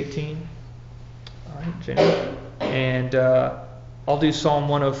 23:18? All right, Jenny. And I'll do Psalm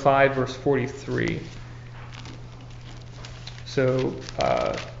 105 verse 43. So,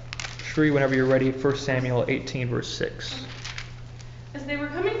 Sheree, whenever you're ready, 1 Samuel 18 verse 6. As they were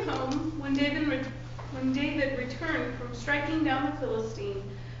coming home, when David returned from striking down the Philistine,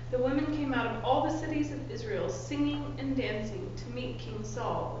 the women came out of all the cities of Israel, singing and dancing to meet King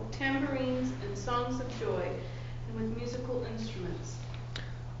Saul, with tambourines and songs of joy, and with musical instruments.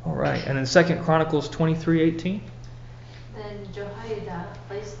 All right, and then 2 Chronicles 23:18. Then Jehoiada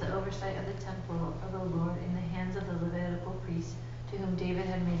placed the oversight of the temple of the Lord in the hands of the Levitical priests, to whom David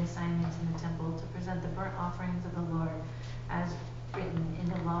had made assignments in the temple to present the burnt offerings of the Lord, as written in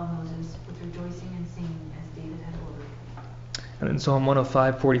the law of Moses, with rejoicing and singing, as David had ordered. And then Psalm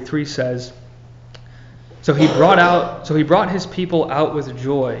 105:43 says, So he brought his people out with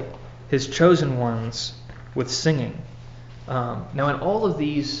joy, his chosen ones with singing. Now in all of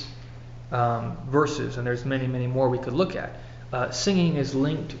these verses, and there's many, many more we could look at, singing is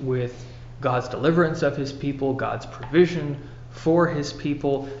linked with God's deliverance of his people, God's provision for his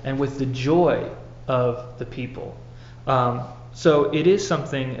people, and with the joy of the people. So it is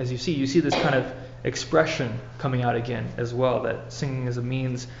something, as you see this kind of expression coming out again as well, that singing is a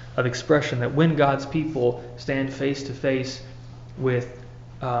means of expression, that when God's people stand face to face with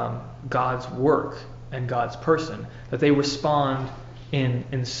God's work and God's person, that they respond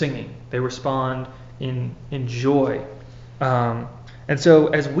in singing. They respond in joy. And so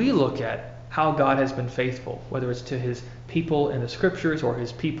as we look at how God has been faithful, whether it's to his people in the scriptures or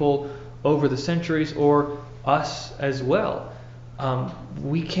his people over the centuries or us as well,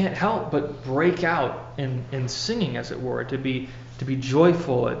 we can't help but break out in singing, as it were, to be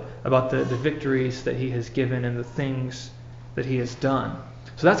joyful about the victories that he has given and the things that he has done.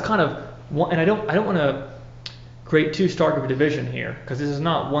 So that's kind of one, and I don't want to create too stark of a division here, because this is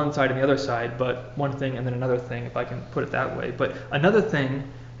not one side and the other side, but one thing and then another thing, if I can put it that way. But another thing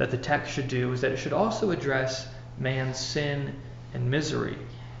that the text should do is that it should also address man's sin and misery.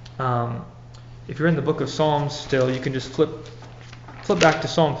 If you're in the book of Psalms still, you can just flip back to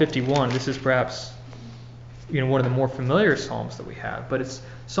Psalm 51. This is perhaps one of the more familiar psalms that we have, but it's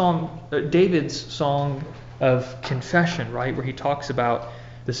David's song of confession, right, where he talks about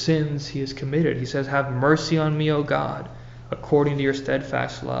the sins he has committed. He says, "Have mercy on me, O God, according to your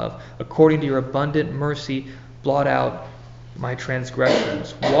steadfast love, according to your abundant mercy, blot out my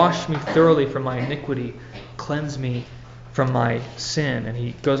transgressions. Wash me thoroughly from my iniquity, cleanse me from my sin." And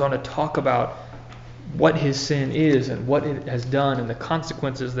he goes on to talk about what his sin is and what it has done and the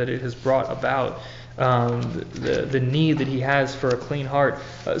consequences that it has brought about, the need that he has for a clean heart.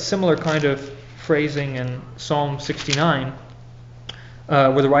 A similar kind of phrasing in Psalm 69,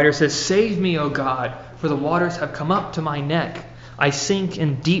 where the writer says, "Save me, O God, for the waters have come up to my neck. I sink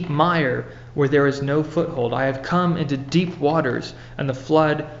in deep mire where there is no foothold. I have come into deep waters, and the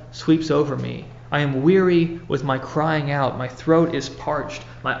flood sweeps over me. I am weary with my crying out. My throat is parched.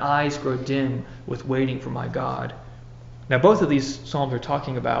 My eyes grow dim with waiting for my God." Now, both of these psalms are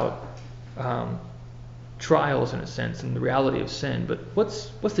talking about trials, in a sense, and the reality of sin. But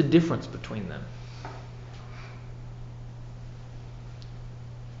what's the difference between them?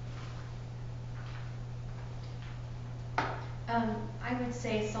 I would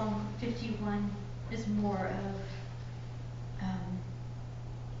say Psalm 51 is more of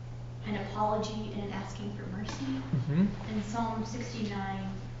an apology and an asking for mercy. Mm-hmm. And Psalm 69,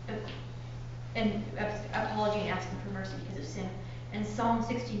 an apology and asking for mercy because of sin. And Psalm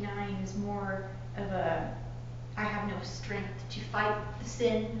 69 is more of I have no strength to fight the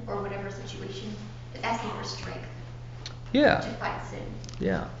sin or whatever situation. It's asking for strength. Yeah. To fight sin.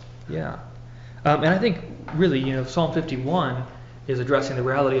 Yeah. And I think really, Psalm 51 is addressing the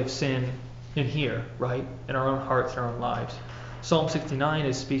reality of sin in here, right? In our own hearts and our own lives. Psalm 69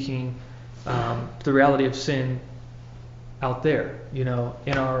 is speaking to the reality of sin out there, in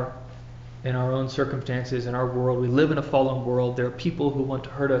our own circumstances, in our world. We live in a fallen world. There are people who want to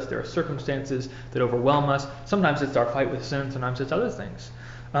hurt us. There are circumstances that overwhelm us. Sometimes it's our fight with sin. Sometimes it's other things.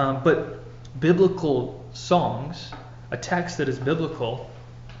 But biblical songs, a text that is biblical,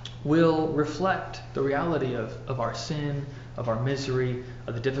 will reflect the reality of our sin, of our misery,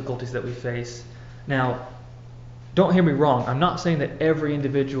 of the difficulties that we face. Now, don't hear me wrong. I'm not saying that every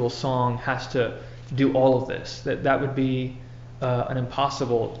individual song has to do all of this. That would be an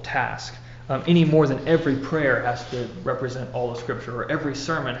impossible task. Any more than every prayer has to represent all of Scripture, or every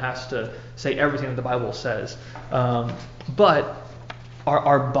sermon has to say everything that the Bible says. But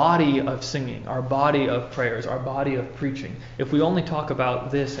our body of singing, our body of prayers, our body of preaching, if we only talk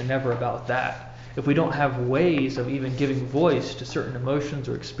about this and never about that, if we don't have ways of even giving voice to certain emotions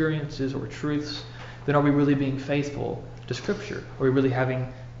or experiences or truths, then are we really being faithful to Scripture? Are we really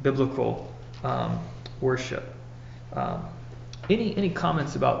having biblical worship? Any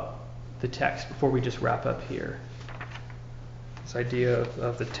comments about the text before we just wrap up here? This idea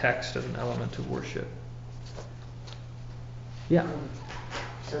of the text as an element of worship. Yeah.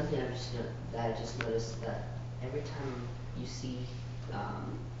 Something that I just noticed, that every time you see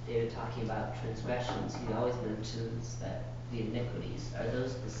David talking about transgressions, he always mentions that the iniquities. Are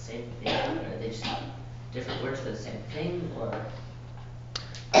those the same thing, or are they just different words for the same thing, or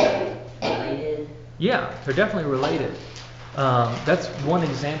are they related? Yeah, they're definitely related. That's one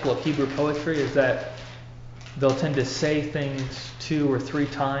example of Hebrew poetry, is that they'll tend to say things 2 or 3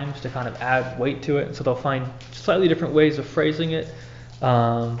 times to kind of add weight to it. So they'll find slightly different ways of phrasing it.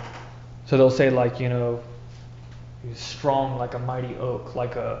 So they'll say, like, he's strong like a mighty oak,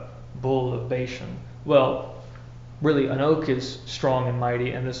 like a bull of Bashan. Well, really, an oak is strong and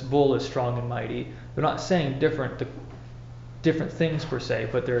mighty, and this bull is strong and mighty. They're not saying different things per se,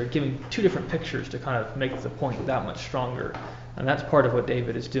 but they're giving 2 different pictures to kind of make the point that much stronger. And that's part of what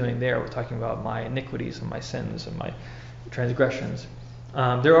David is doing there. We're talking about my iniquities and my sins and my transgressions.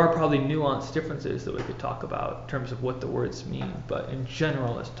 There are probably nuanced differences that we could talk about in terms of what the words mean, but in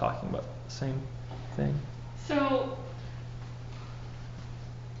general it's talking about the same thing. So,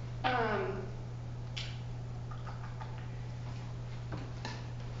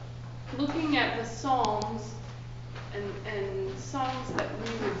 looking at the Psalms and songs that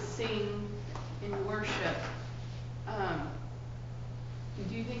we would sing in worship,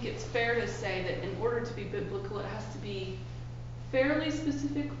 do you think it's fair to say that in order to be biblical it has to be fairly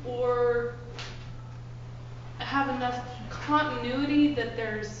specific, or have enough continuity that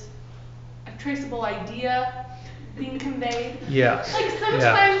there's a traceable idea being conveyed? Yes. Like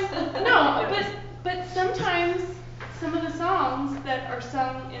sometimes, no, but sometimes some of the songs that are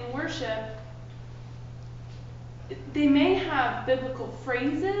sung in worship, they may have biblical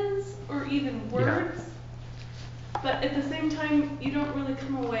phrases or even words, but at the same time, you don't really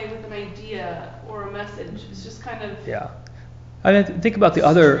come away with an idea or a message. It's just kind of I mean, think about the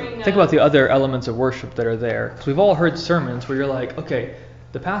other elements of worship that are there. Because we've all heard sermons where you're like, okay,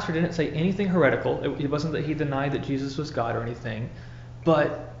 the pastor didn't say anything heretical. It wasn't that he denied that Jesus was God or anything,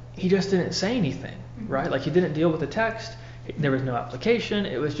 but he just didn't say anything, right? Like, he didn't deal with the text. There was no application.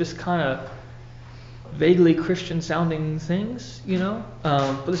 It was just kind of vaguely Christian-sounding things,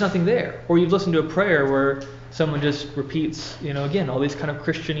 but there's nothing there. Or you've listened to a prayer where someone just repeats, again, all these kind of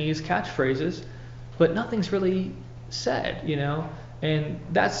Christianese catchphrases, but nothing's really said, and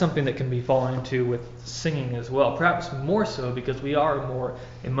that's something that can be fallen into with singing as well, perhaps more so because we are a more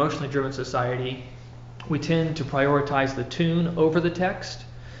emotionally driven society. We tend to prioritize the tune over the text,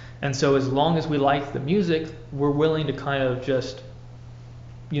 and so as long as we like the music, we're willing to kind of just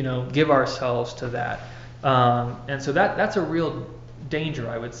give ourselves to that, and so that's a real danger,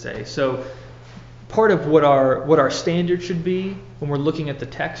 I would say. So part of what our standard should be when we're looking at the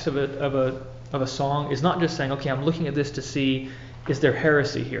text of a song is not just saying, okay, I'm looking at this to see, is there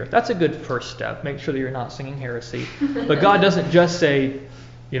heresy here? That's a good first step. Make sure that you're not singing heresy. But God doesn't just say,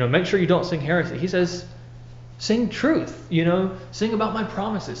 make sure you don't sing heresy. He says, sing truth, sing about my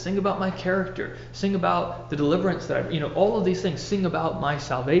promises, sing about my character, sing about the deliverance that all of these things, sing about my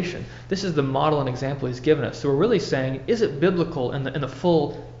salvation. This is the model and example he's given us. So we're really saying, is it biblical in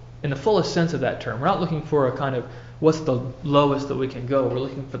the fullest sense of that term? We're not looking for a kind of what's the lowest that we can go. We're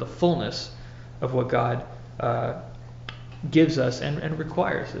looking for the fullness of what God gives us and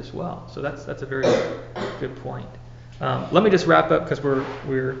requires as well. So that's a very good point. Let me just wrap up because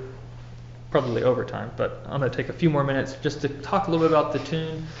we're probably over time, but I'm going to take a few more minutes just to talk a little bit about the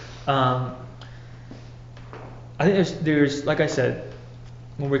tune. I think there's like I said,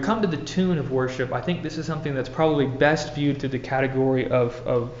 when we come to the tune of worship, I think this is something that's probably best viewed through the category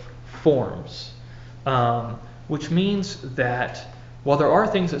of forms, which means that while there are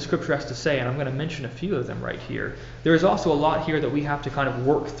things that Scripture has to say, and I'm going to mention a few of them right here, there is also a lot here that we have to kind of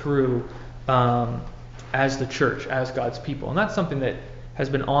work through as the church, as God's people. And that's something that has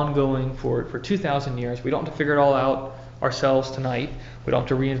been ongoing for 2,000 years. We don't have to figure it all out ourselves tonight. We don't have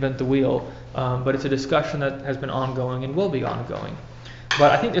to reinvent the wheel. But it's a discussion that has been ongoing and will be ongoing.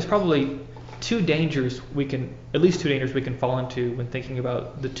 But I think there's probably at least two dangers we can fall into when thinking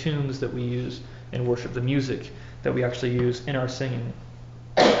about the tunes that we use in worship, the music that we actually use in our singing.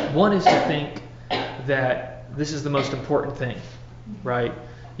 One is to think that this is the most important thing, right?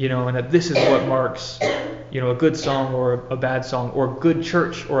 And that this is what marks, a good song or a bad song, or a good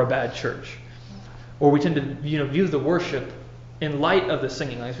church or a bad church. Or we tend to, view the worship in light of the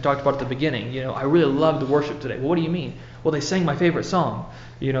singing, like we talked about at the beginning. I really loved the worship today. Well, what do you mean? Well, they sang my favorite song.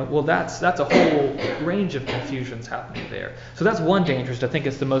 Well, that's a whole range of confusions happening there. So that's one danger, is to think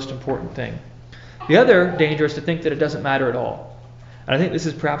it's the most important thing. The other danger is to think that it doesn't matter at all. And I think this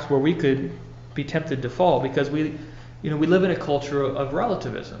is perhaps where we could be tempted to fall, because we live in a culture of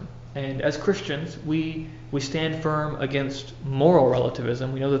relativism. And as Christians, we stand firm against moral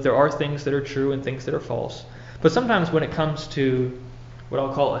relativism. We know that there are things that are true and things that are false. But sometimes when it comes to what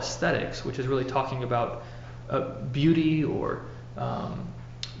I'll call aesthetics, which is really talking about beauty or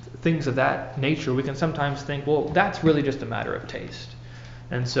things of that nature, we can sometimes think, well, that's really just a matter of taste.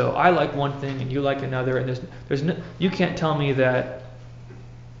 And so I like one thing and you like another, and there's no, you can't tell me that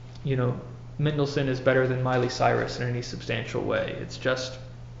Mendelssohn is better than Miley Cyrus in any substantial way. It's just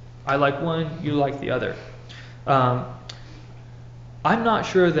I like one, you like the other. I'm not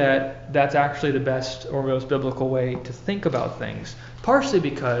sure that that's actually the best or most biblical way to think about things, partially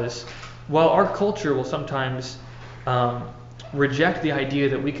because while our culture will sometimes reject the idea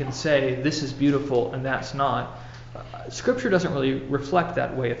that we can say this is beautiful and that's not, Scripture doesn't really reflect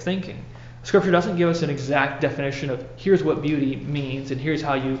that way of thinking. Scripture doesn't give us an exact definition of here's what beauty means and here's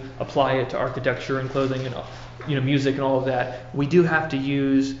how you apply it to architecture and clothing and music and all of that. We do have to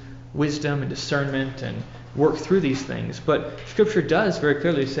use wisdom and discernment and work through these things. But Scripture does very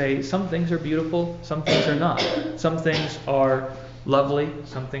clearly say some things are beautiful, some things are not. Some things are lovely,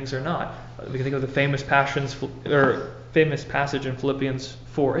 some things are not. We can think of the famous passage in Philippians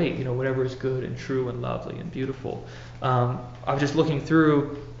 4:8. Whatever is good and true and lovely and beautiful. I was just looking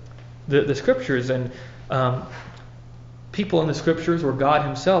through the Scriptures, and people in the Scriptures, or God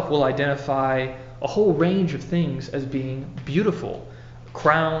Himself, will identify a whole range of things as being beautiful.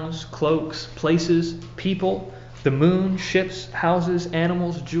 Crowns, cloaks, places, people, the moon, ships, houses,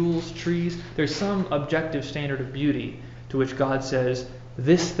 animals, jewels, trees. There's some objective standard of beauty to which God says,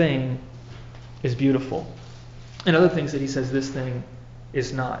 this thing is beautiful. And other things that He says, this thing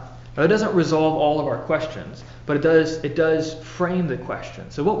is not. Now, that doesn't resolve all of our questions, but it does frame the question.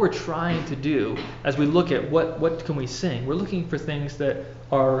 So what we're trying to do as we look at what can we sing, we're looking for things that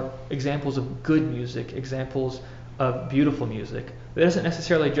are examples of good music, examples of beautiful music. That doesn't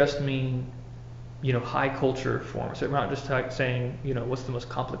necessarily just mean, high culture forms. So we're not just saying, what's the most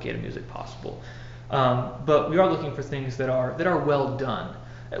complicated music possible. But we are looking for things that are well done.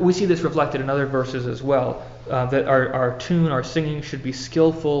 We see this reflected in other verses as well, that our tune, our singing should be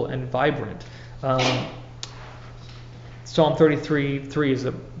skillful and vibrant. Psalm 33:3 is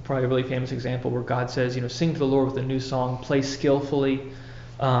probably a really famous example where God says, sing to the Lord with a new song, play skillfully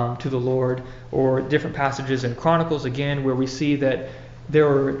to the Lord. Or different passages in Chronicles, again, where we see that there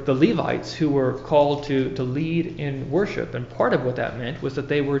were the Levites who were called to lead in worship. And part of what that meant was that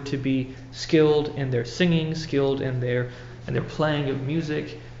they were to be skilled in their singing, skilled in their playing of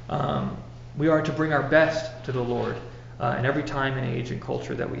music. We are to bring our best to the Lord in every time and age and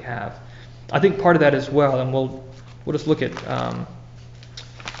culture that we have. I think part of that as well, and we'll just look at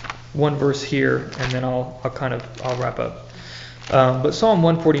one verse here, and then I'll wrap up. But Psalm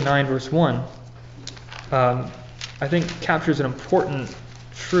 149 verse 1, I think captures an important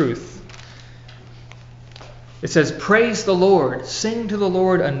truth. It says, "Praise the Lord, sing to the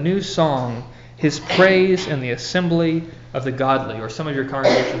Lord a new song, His praise in the assembly of the godly." Or some of your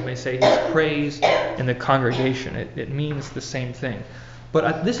congregations may say His praise in the congregation. It means the same thing.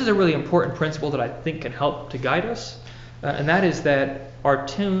 But this is a really important principle that I think can help to guide us. And that is that our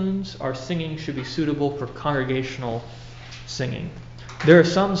tunes, our singing should be suitable for congregational singing. There are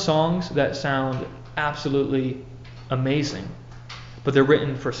some songs that sound absolutely amazing, but they're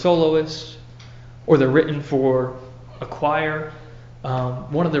written for soloists, or they're written for a choir.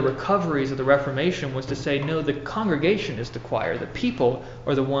 One of the recoveries of the Reformation was to say, no, the congregation is the choir. The people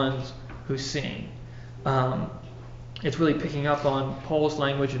are the ones who sing. it's really picking up on Paul's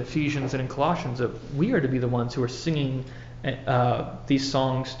language in Ephesians and in Colossians that we are to be the ones who are singing these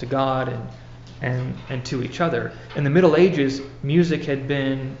songs to God and to each other. In the Middle Ages, music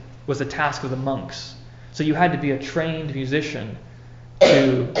was a task of the monks. So you had to be a trained musician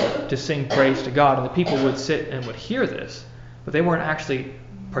to sing praise to God, and the people would sit and would hear this, but they weren't actually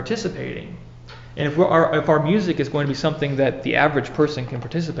participating. And if our music is going to be something that the average person can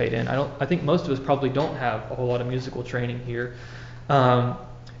participate in, I think most of us probably don't have a whole lot of musical training here.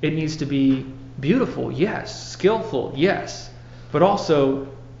 It needs to be beautiful, yes, skillful, yes, but also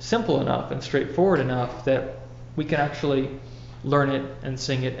simple enough and straightforward enough that we can actually learn it and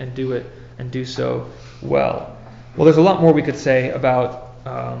sing it and do it and do so well. Well, there's a lot more we could say about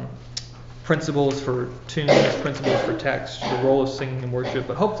principles for tunes, principles for text, the role of singing and worship,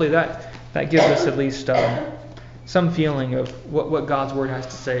 but hopefully that gives us at least some feeling of what God's Word has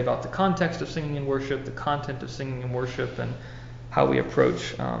to say about the context of singing and worship, the content of singing and worship, and how we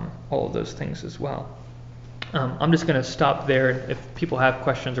approach all of those things as well. I'm just going to stop there. If people have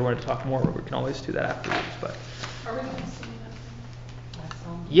questions or want to talk more, we can always do that afterwards. But Are we going to sing that Last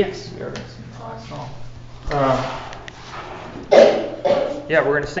song? yes, we are going to sing the last song. Yeah, we're going to sing.